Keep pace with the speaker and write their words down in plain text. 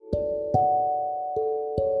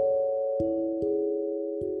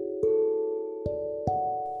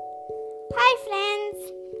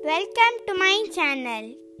welcome to my channel,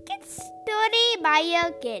 Kids Story by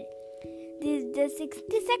a Kid. This is the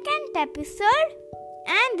 62nd episode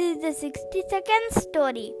and this is the 62nd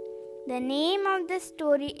story. The name of the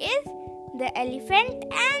story is The Elephant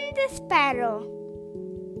and the Sparrow.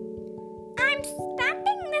 I'm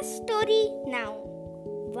starting the story now.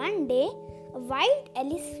 One day, a wild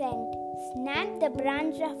elephant snapped the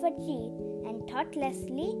branch of a tree and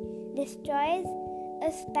thoughtlessly destroys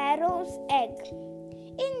a sparrow's egg.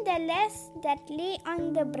 In the nest that lay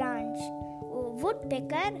on the branch, a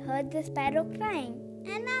woodpecker heard the sparrow crying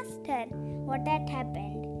and asked her what had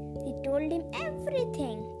happened. He told him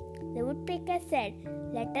everything. The woodpecker said,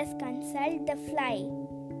 "Let us consult the fly."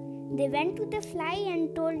 They went to the fly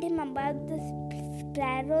and told him about the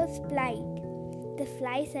sparrow's plight. The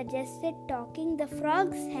fly suggested talking the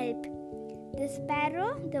frog's help. The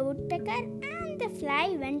sparrow, the woodpecker, and the fly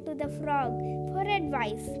went to the frog for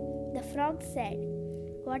advice. The frog said,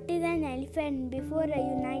 "What is an elephant before a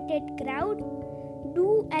united crowd? Do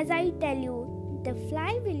as I tell you." The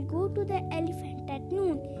fly will go to the elephant at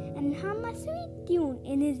noon and hum a sweet tune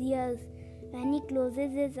in his ears. When he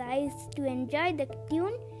closes his eyes to enjoy the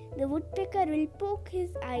tune, the woodpecker will poke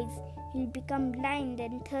his eyes. He'll become blind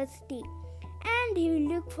and thirsty, and he will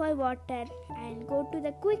look for water and go to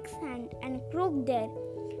the quicksand and croak there.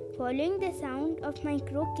 Following the sound of my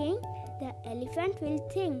croaking, the elephant will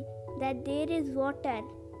think that there is water,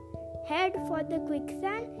 head for the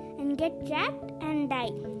quicksand and get trapped and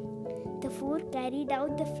die. The four carried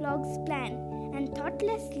out the frog's plan, and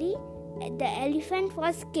thoughtlessly the elephant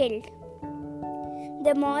was killed.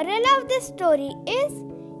 The moral of the story is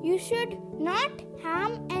you should not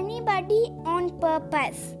harm anybody on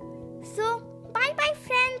purpose. So, bye bye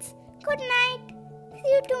friends. Good night.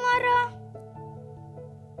 See you tomorrow.